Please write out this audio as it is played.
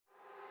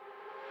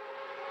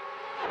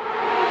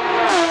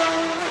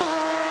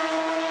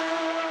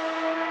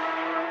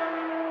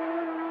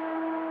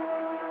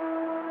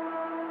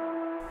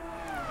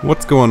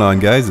What's going on,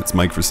 guys? It's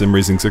Mike for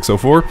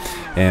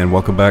SimRacing604 and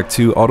welcome back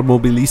to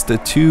Automobilista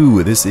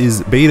 2. This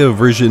is beta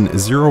version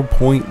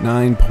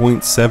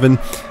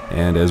 0.9.7,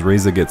 and as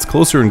Reiza gets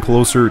closer and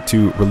closer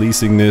to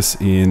releasing this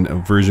in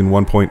version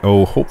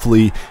 1.0,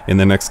 hopefully in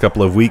the next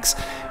couple of weeks,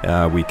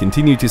 we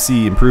continue to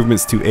see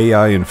improvements to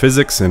AI and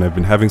physics, and I've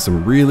been having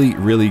some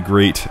really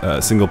great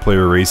single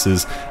player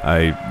races.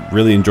 I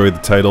really enjoyed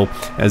the title.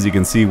 As you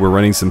can see, we're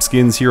running some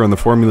skins here on the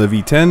Formula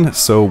V10,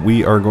 so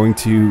we are going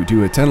to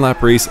do a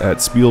 10-lap race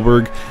at Spielberg.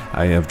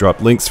 I have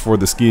dropped links for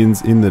the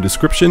skins in the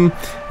description.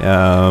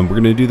 We're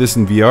going to do this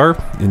in VR.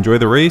 Enjoy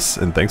the race,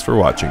 and thanks for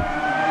watching.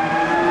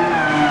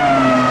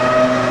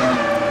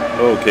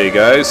 Okay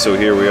guys, so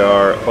here we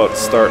are about to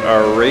start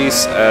our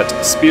race at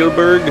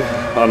Spielberg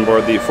on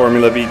board the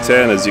Formula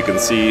V10. As you can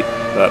see,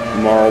 that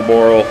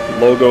Marlboro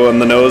logo on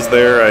the nose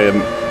there. I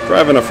am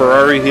driving a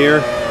Ferrari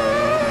here.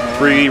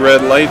 3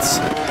 red lights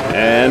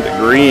and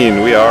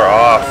green. We are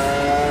off.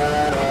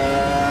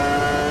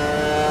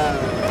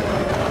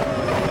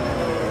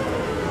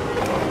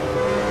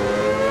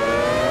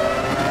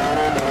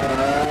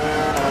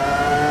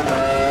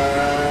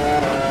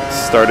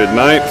 Started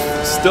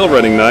 9th, still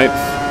running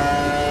 9th.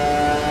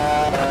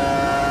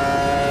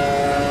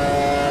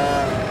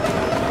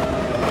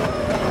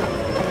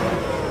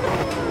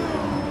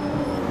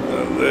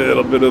 A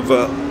little bit of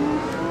a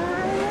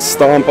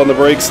stomp on the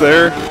brakes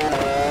there.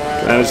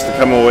 Managed to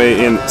come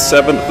away in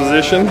 7th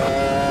position.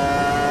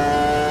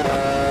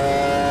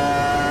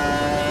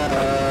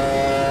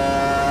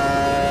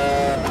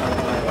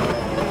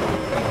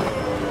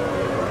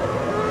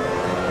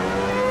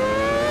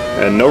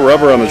 And no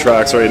rubber on the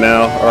tracks right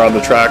now, or on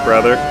the track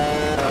rather.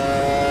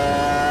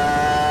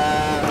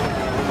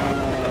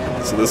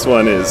 So this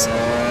one is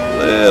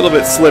a little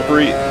bit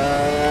slippery.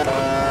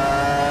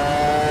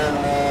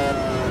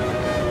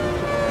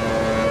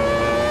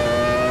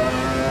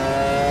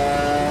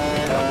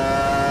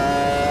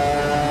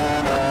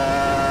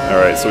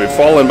 Alright, so we've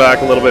fallen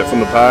back a little bit from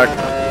the pack.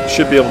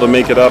 Should be able to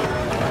make it up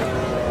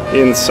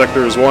in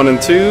sectors 1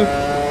 and 2.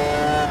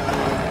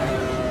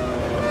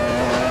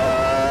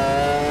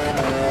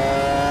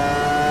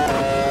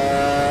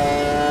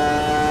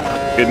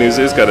 Good news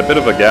is, got a bit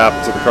of a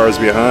gap to the cars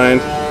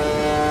behind.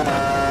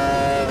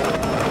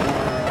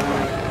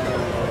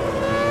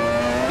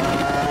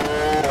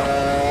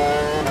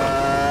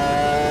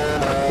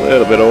 A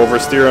little bit of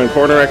oversteer on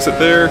corner exit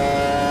there.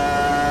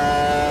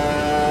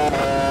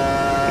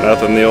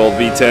 Nothing the old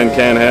V10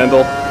 can't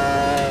handle.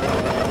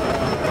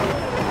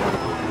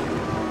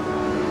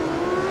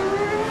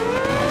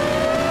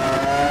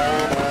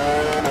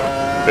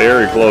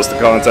 Very close to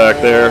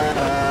contact there.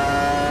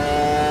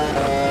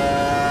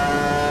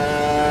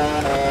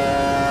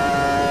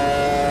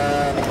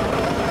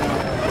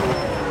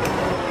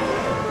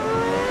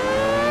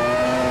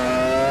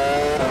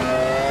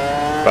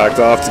 Backed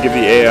off to give the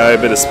AI a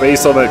bit of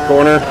space on that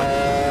corner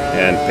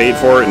and paid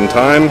for it in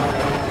time.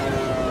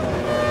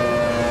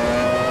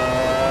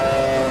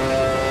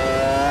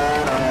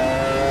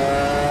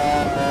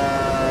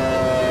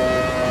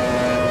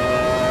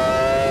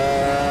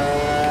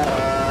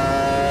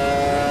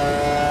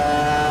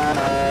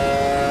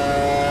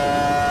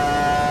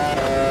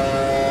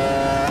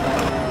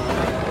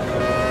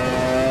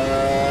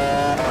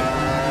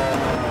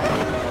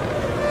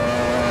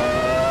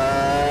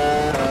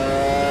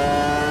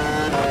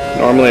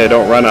 Normally I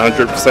don't run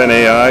 100%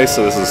 AI,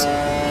 so this is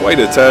quite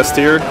a test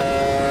here.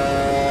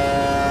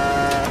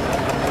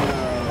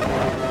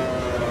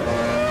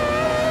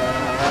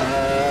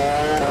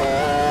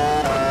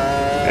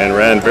 And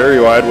ran very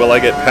wide. Will I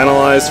get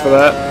penalized for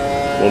that?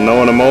 We'll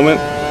know in a moment.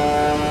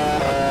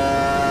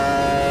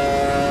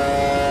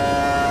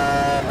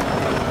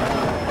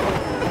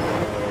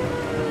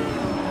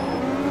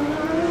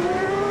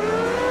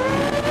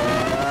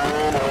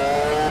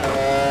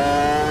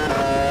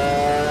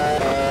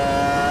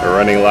 We're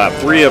running lap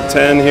 3 of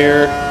 10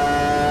 here,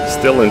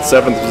 still in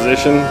 7th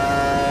position.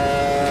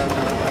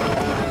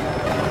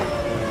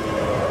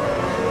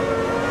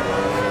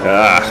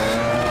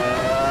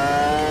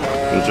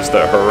 And just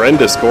a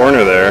horrendous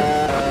corner there.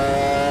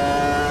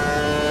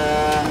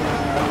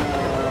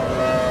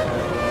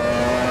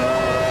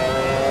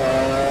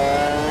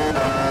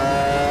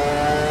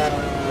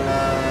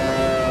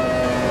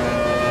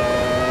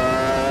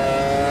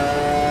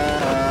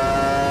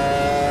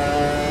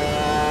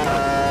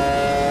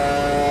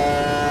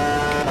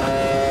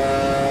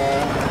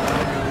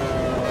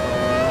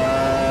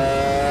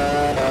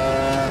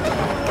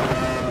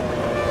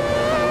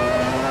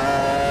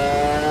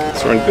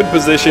 So we're in good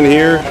position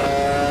here.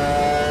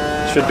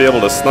 Should be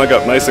able to snug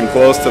up nice and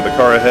close to the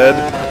car ahead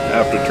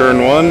after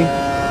turn 1.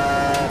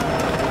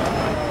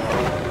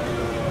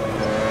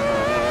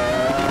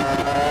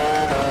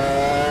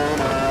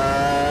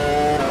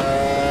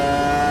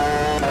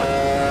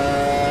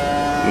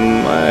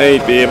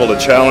 Might be able to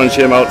challenge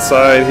him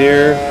outside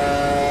here.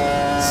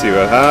 See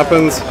what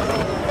happens.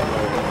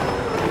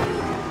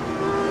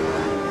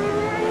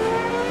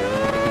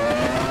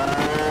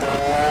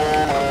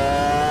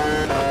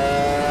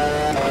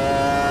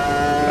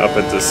 Up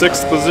into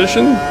 6th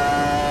position.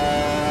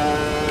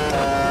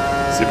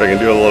 See if I can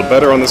do a little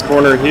better on this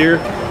corner here.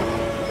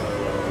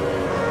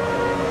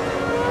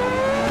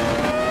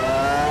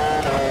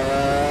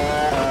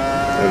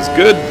 It was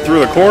good through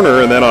the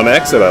corner, and then on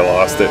exit I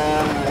lost it.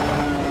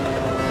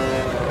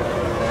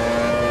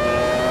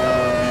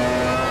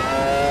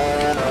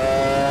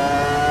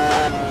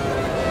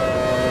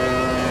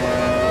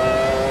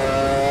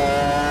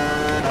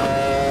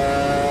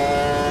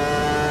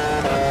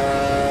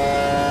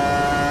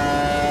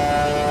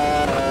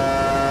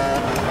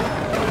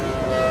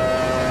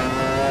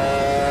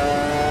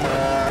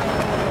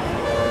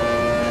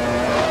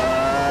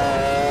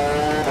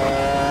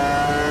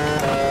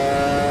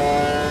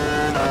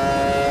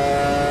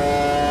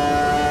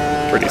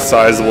 Pretty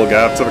sizable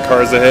gap to the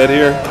cars ahead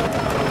here.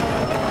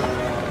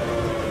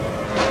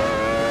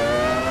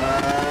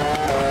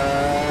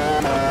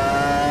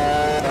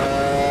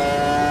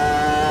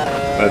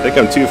 I think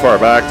I'm too far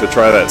back to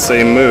try that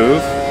same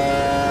move.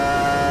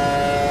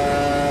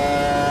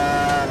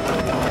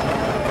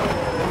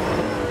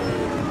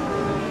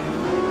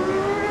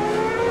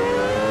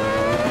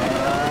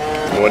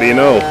 What do you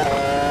know?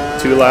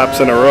 2 laps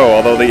in a row,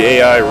 although the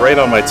AI right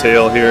on my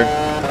tail here.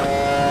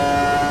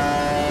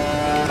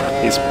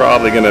 He's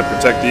probably going to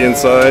protect the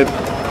inside.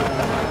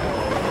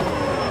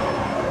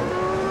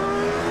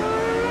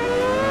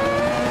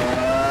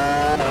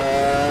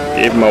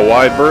 Gave him a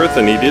wide berth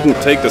and he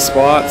didn't take the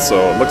spot,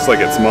 so it looks like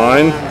it's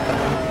mine.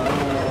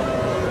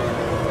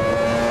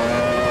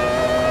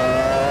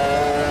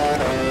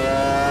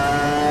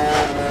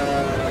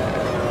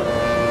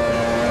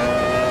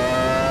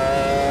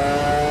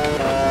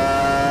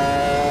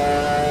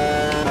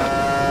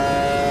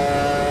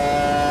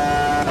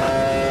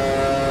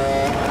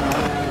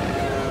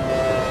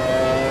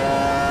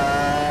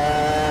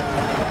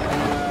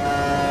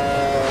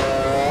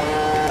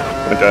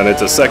 Went down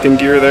into second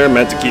gear there,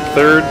 meant to keep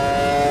third.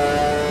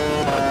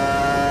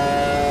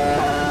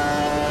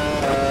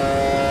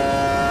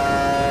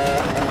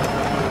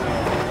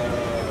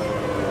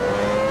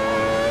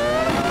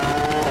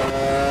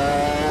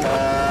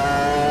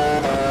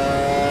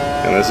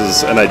 And this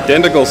is an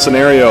identical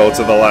scenario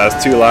to the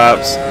last 2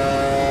 laps.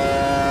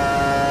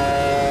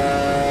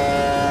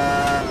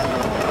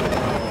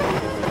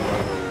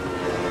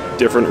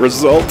 Different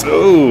result.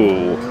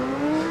 Oh,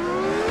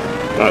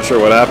 not sure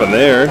what happened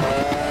there.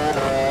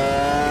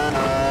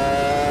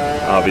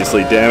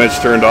 Obviously damage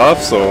turned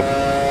off, so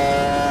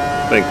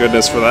thank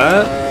goodness for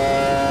that.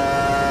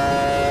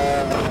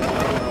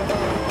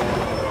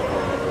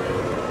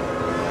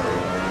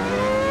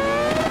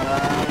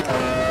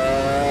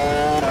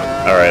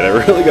 Alright,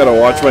 I really gotta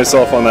watch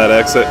myself on that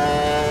exit.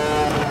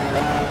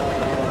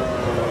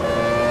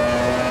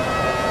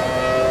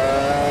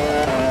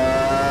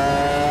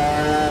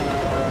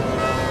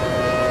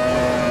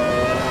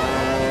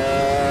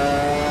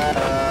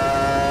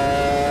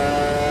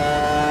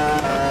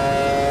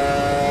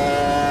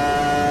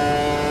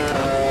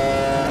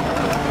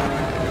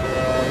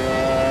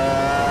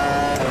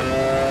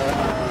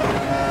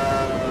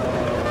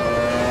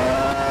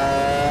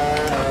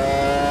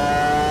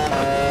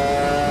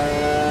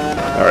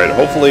 Alright,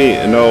 hopefully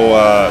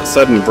no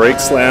sudden brake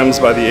slams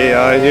by the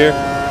AI here.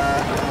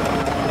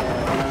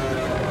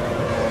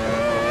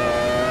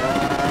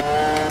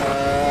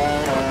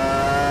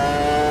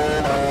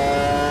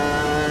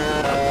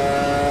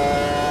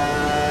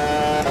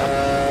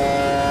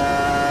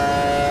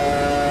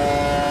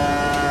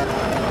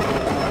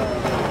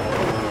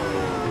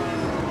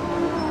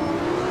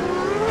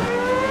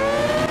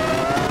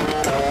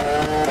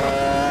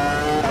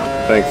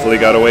 Thankfully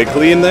got away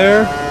clean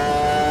there.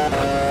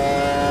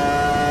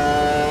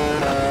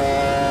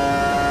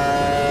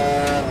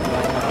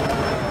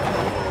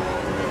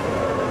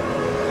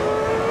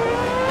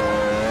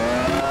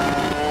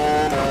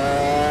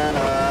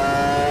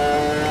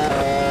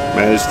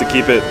 Managed to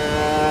keep it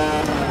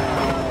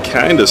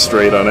kinda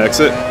straight on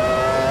exit.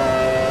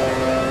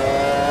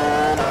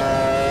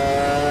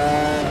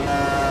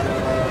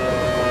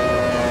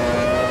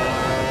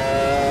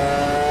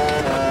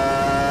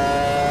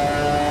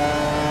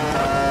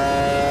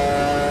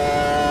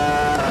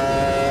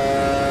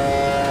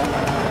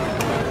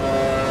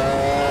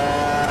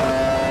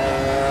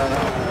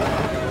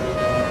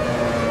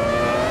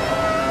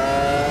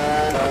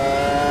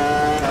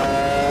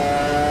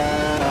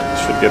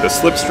 Should get a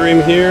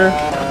slipstream here.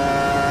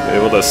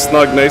 Able to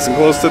snug nice and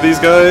close to these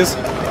guys.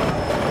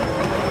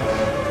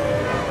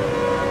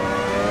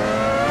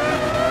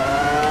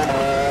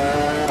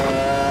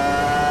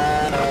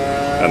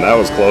 And that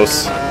was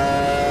close.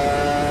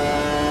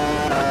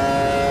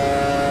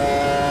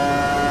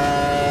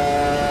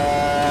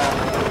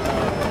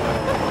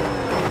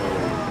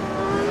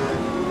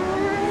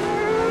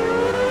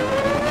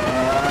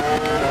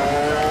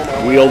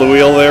 Wheel to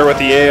wheel there with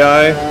the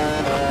AI.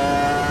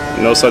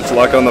 No such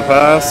luck on the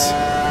pass.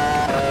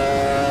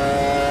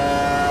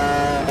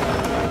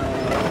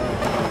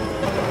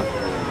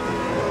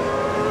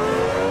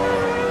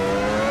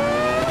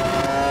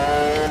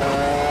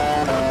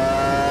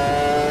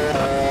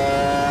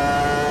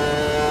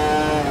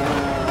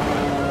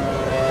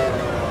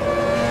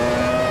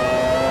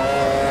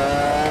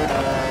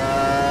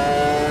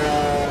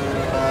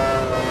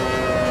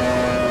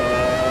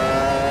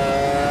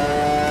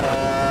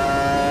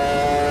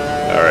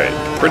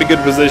 Pretty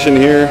good position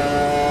here.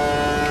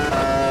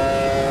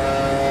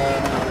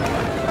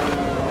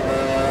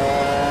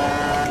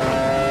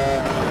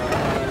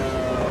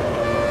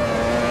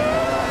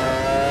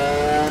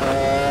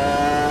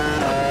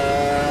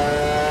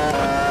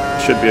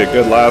 Should be a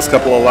good last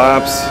couple of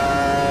laps.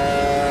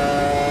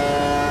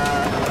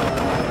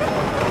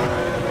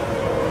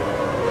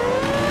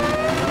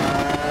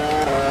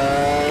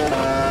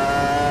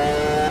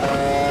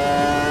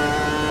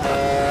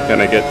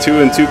 Gonna get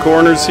 2 and 2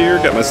 corners here,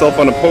 get myself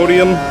on a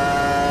podium.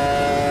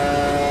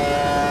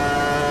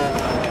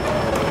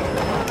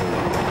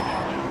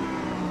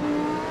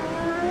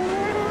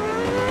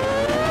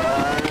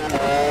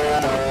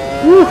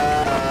 Woo!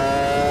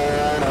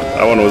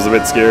 That one was a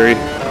bit scary.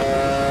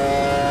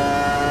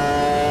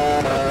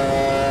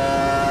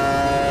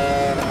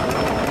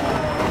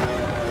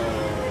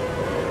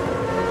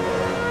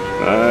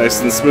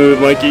 Nice and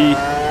smooth, Mikey.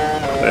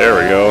 There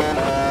we go.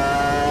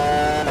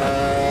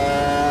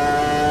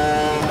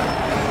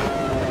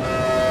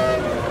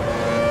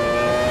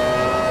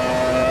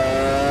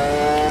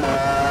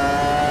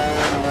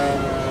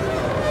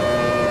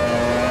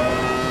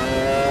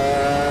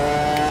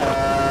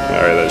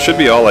 Alright, that should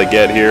be all I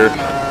get here.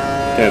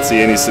 Can't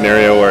see any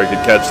scenario where I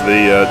could catch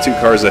the 2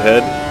 cars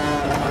ahead.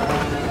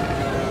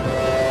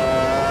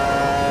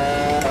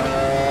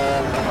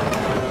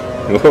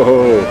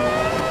 Whoa!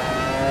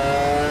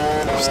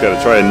 Just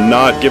gotta try and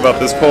not give up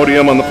this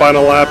podium on the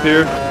final lap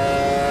here.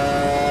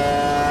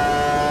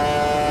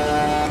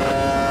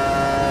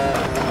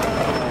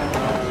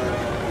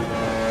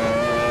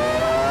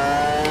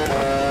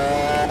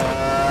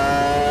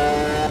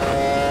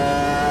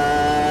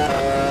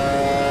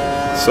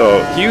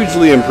 So,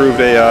 hugely improved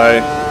AI.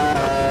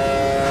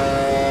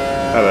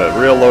 Had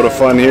a real load of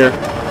fun here.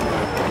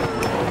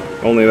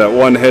 Only that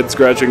one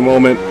head-scratching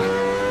moment.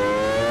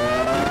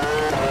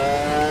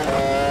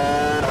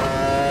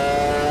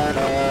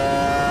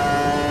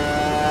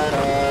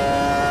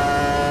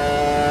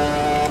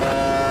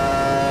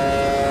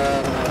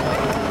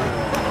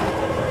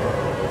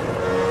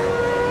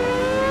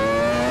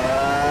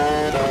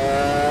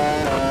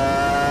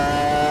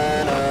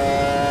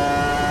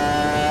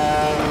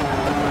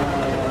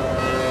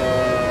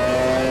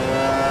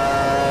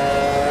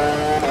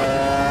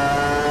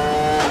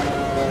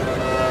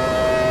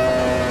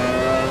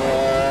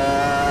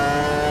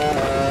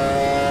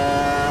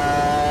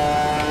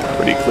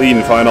 Pretty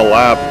clean final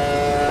lap.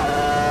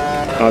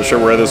 Not sure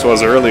where this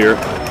was earlier.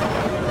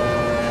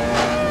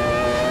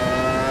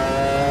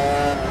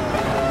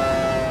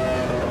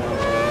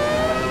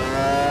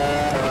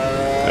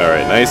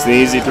 Alright, nice and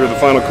easy through the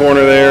final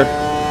corner there.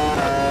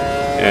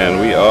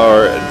 And we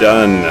are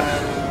done.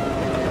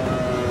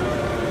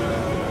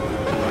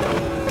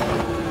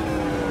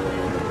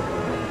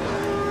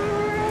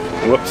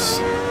 Whoops.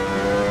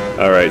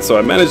 Alright, so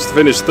I managed to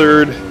finish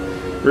 3rd.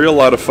 Real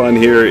lot of fun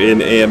here in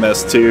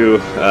AMS2.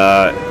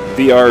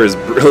 VR is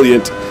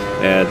brilliant,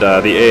 and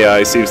the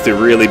AI seems to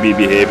really be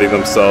behaving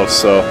themselves,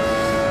 so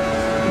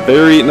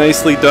very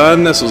nicely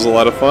done. This was a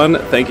lot of fun.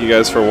 Thank you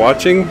guys for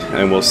watching,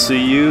 and we'll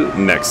see you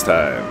next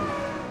time.